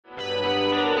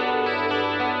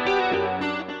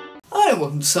Hi,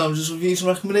 welcome to Savage's Reviews and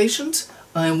Recommendations.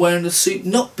 I am wearing a suit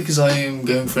not because I am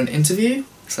going for an interview,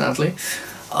 sadly.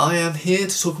 I am here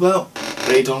to talk about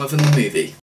Ray Donovan The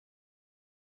Movie.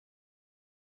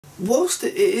 Whilst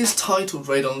it is titled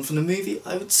Ray Donovan The Movie,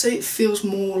 I would say it feels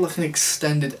more like an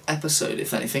extended episode,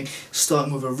 if anything,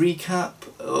 starting with a recap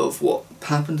of what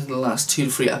happened in the last 2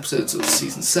 to 3 episodes of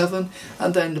Season 7,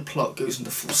 and then the plot goes into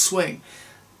full swing.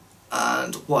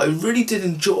 And what I really did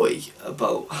enjoy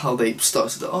about how they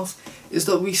started it off is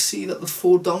that we see that the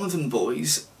 4 Donovan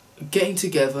boys are getting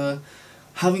together,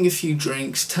 having a few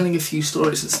drinks, telling a few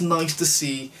stories. It's nice to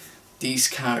see these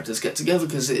characters get together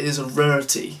because it is a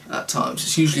rarity at times.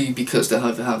 It's usually because they're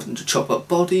either having to chop up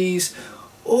bodies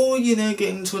or, you know,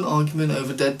 get into an argument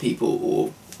over dead people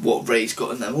or what Ray's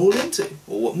gotten them all into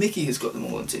or what Mickey has got them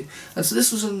all into. And so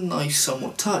this was a nice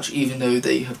somewhat touch, even though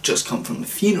they have just come from a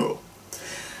funeral.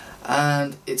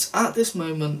 And it's at this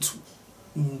moment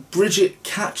Bridget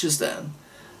catches them,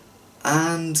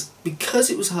 and because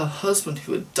it was her husband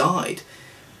who had died,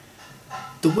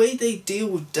 the way they deal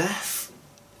with death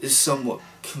is somewhat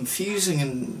confusing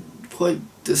and quite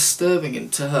disturbing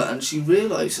to her, and she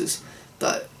realises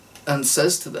that and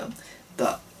says to them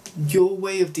that your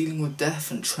way of dealing with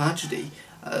death and tragedy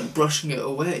and brushing it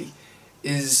away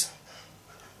is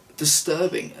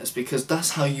disturbing, as because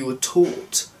that's how you were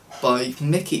taught by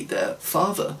Mickey, their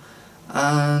father.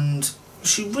 And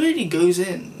she really goes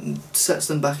in and sets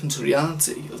them back into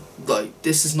reality of, like,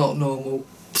 this is not normal,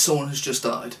 someone has just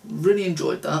died. Really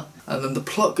enjoyed that. And then the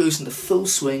plot goes into full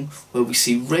swing where we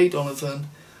see Ray Donovan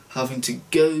having to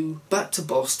go back to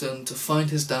Boston to find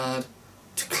his dad,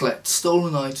 to collect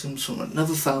stolen items from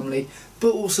another family,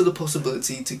 but also the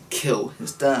possibility to kill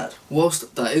his dad.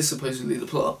 Whilst that is supposedly the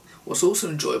plot, what's also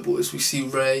enjoyable is we see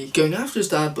Ray going after his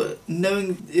dad, but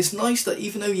knowing it's nice that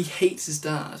even though he hates his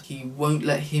dad, he won't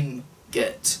let him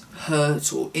get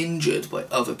hurt or injured by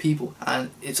other people.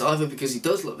 And it's either because he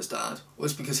does love his dad, or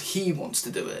it's because he wants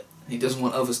to do it. He doesn't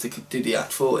want others to do the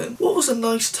act for him. What was a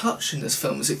nice touch in this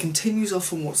film is it continues off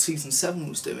from what Season 7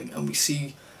 was doing, and we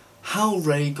see how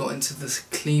Ray got into this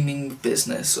cleaning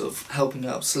business of helping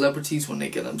out celebrities when they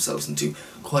get themselves into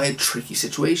quite a tricky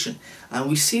situation. And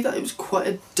we see that it was quite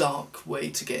a dark way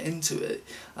to get into it,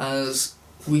 as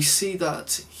we see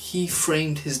that he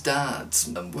framed his dad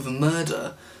with a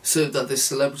murder so that this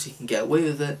celebrity can get away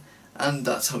with it, and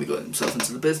that's how he got himself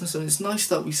into the business. And it's nice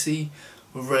that we see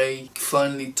Ray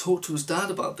finally talk to his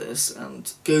dad about this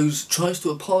and tries to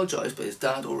apologise, but his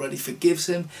dad already forgives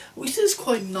him. We see this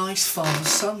quite nice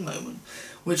father-son moment,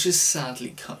 which is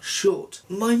sadly cut short.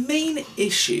 My main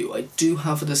issue I do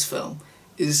have with this film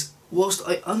is, whilst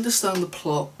I understand the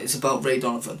plot is about Ray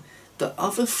Donovan, the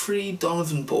other 3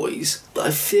 Donovan boys,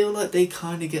 I feel like they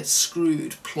kind of get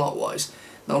screwed plot-wise.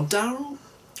 Now Daryl,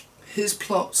 his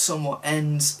plot somewhat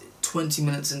ends 20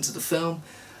 minutes into the film,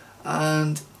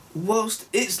 and whilst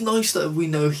it's nice that we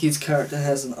know his character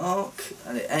has an arc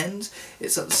and it ends,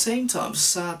 it's at the same time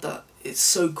sad that it's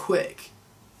so quick.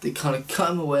 They kind of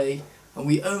cut him away, and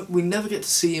we never get to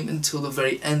see him until the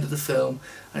very end of the film,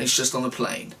 and he's just on a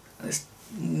plane. And it's,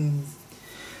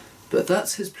 but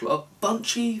that's his plot.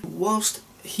 Bunchy, whilst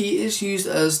he is used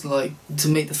as, like, to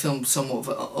make the film somewhat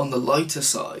on the lighter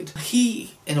side,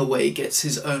 he in a way gets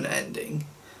his own ending,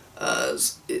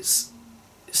 as it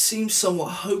seems somewhat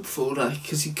hopeful, like,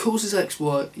 because he calls his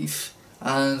ex-wife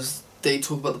and they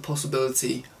talk about the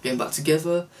possibility of getting back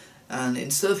together, and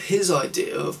instead of his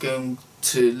idea of going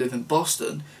to live in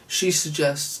Boston, she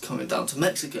suggests coming down to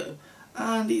Mexico,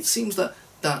 and it seems that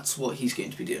that's what he's going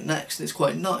to be doing next, and it's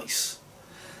quite nice.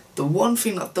 The one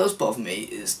thing that does bother me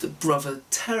is the brother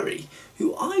Terry,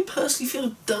 who I personally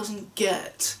feel doesn't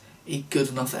get a good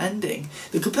enough ending.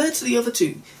 But compared to the other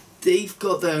 2, they've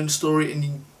got their own story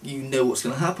and you know what's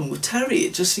going to happen. With Terry,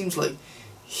 it just seems like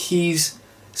he's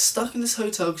stuck in this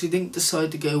hotel because he didn't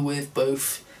decide to go with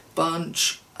both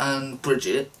Bunch and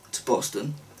Bridget to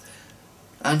Boston,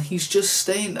 and he's just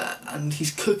staying there and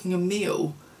he's cooking a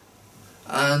meal,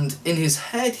 and in his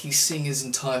head he's seeing his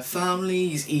entire family,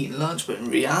 he's eating lunch, but in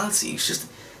reality he's just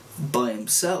by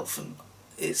himself, and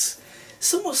it's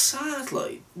somewhat sad.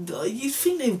 Like, you'd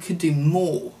think they could do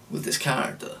more with this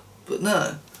character, but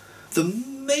no. The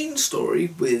main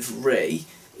story with Ray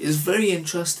is very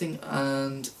interesting,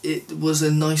 and it was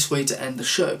a nice way to end the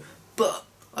show, but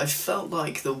I felt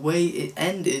like the way it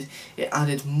ended, it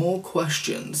added more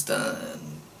questions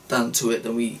than to it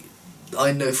than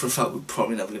I know for a fact we're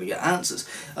probably never going to get answers.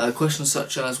 Questions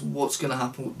such as what's going to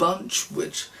happen with Bunch,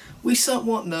 which we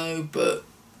somewhat know, but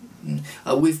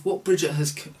with what Bridget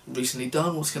has recently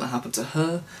done, what's going to happen to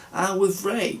her, and with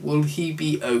Ray, will he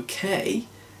be okay?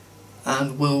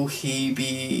 And will he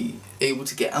be able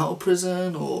to get out of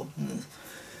prison, or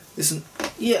it's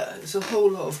a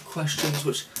whole lot of questions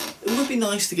which it would be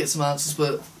nice to get some answers,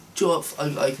 but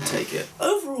I can take it.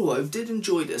 Overall, I did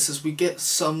enjoy this as we get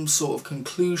some sort of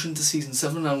conclusion to season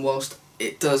 7, and whilst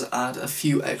it does add a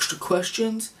few extra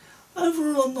questions,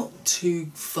 overall I'm not too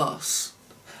fussed.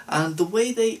 And the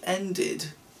way they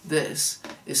ended this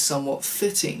is somewhat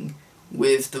fitting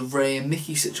with the Ray and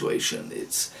Mickey situation.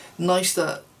 It's nice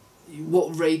that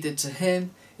what Ray did to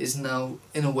him is now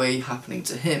in a way happening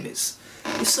to him. It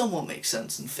somewhat makes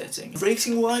sense and fitting.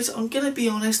 Rating wise, I'm gonna be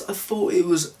honest, I thought it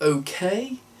was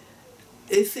okay.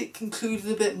 If it concluded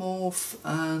a bit more,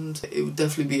 and it would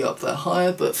definitely be up there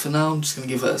higher, but for now I'm just gonna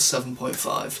give it a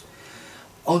 7.5.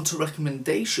 On to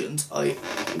recommendations, I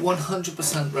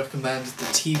 100% recommend the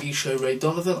TV show Ray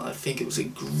Donovan. I think it was a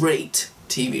great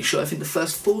TV show. I think the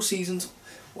first 4 seasons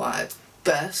were at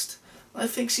best. I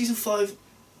think season 5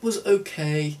 was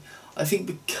okay. I think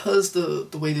because the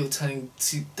way they were telling,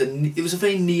 it was a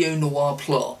very neo-noir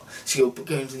plot. So you're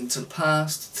going into the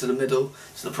past, to the middle,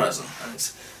 to the present, and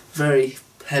it's very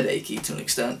headachy to an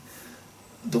extent.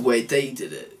 The way they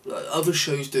did it, like, other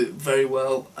shows do it very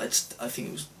well. I think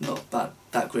it was not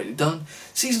that greatly done.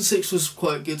 Season 6 was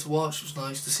quite good to watch. It was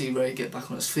nice to see Ray get back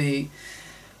on his feet.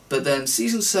 But then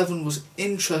season 7 was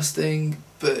interesting,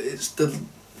 but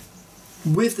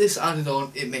with this added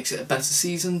on, it makes it a better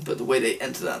season. But the way they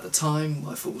entered it at the time,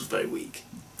 I thought was very weak.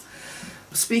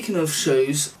 Speaking of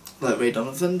shows like Ray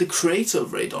Donovan, the creator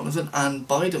of Ray Donovan, Anne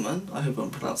Biderman, I hope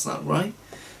I'm pronouncing that right,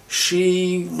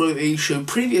 she wrote a show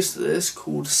previous to this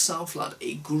called Southland,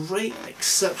 a great,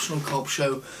 exceptional cop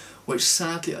show, which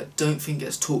sadly I don't think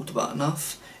gets talked about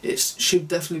enough. It should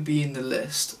definitely be in the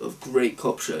list of great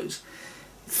cop shows.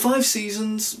 5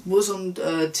 seasons, was on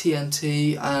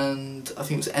TNT, and I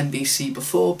think it was NBC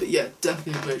before, but yeah,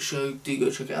 definitely a great show, do go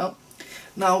check it out.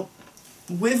 Now,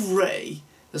 with Ray,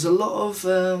 there's a lot of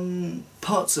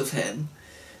parts of him,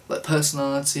 like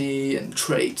personality and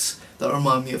traits, that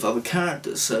remind me of other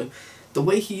characters. So the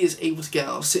way he is able to get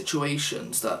out of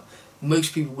situations that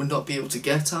most people would not be able to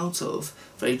get out of,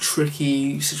 very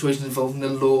tricky situations involving the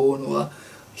law and all that,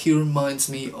 he reminds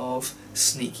me of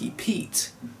Sneaky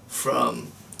Pete from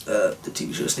the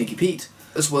TV show Sneaky Pete,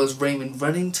 as well as Raymond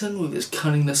Reddington with his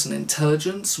cunningness and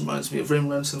intelligence, reminds me of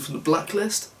Raymond Reddington from The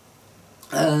Blacklist.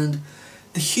 And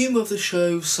the humour of the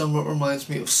show somewhat reminds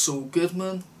me of Saul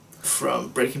Goodman from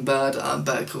Breaking Bad and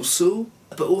Better Call Saul.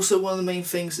 But also one of the main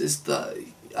things is that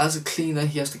as a cleaner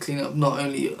he has to clean up not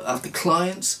only after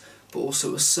clients but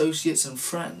also associates and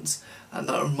friends, and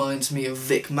that reminds me of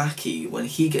Vic Mackey when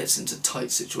he gets into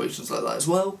tight situations like that as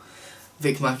well.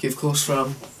 Vic Mackey, of course,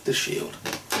 from The Shield.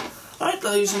 Alright,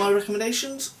 those are my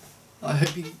recommendations. I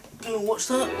hope you go and watch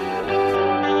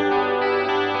that.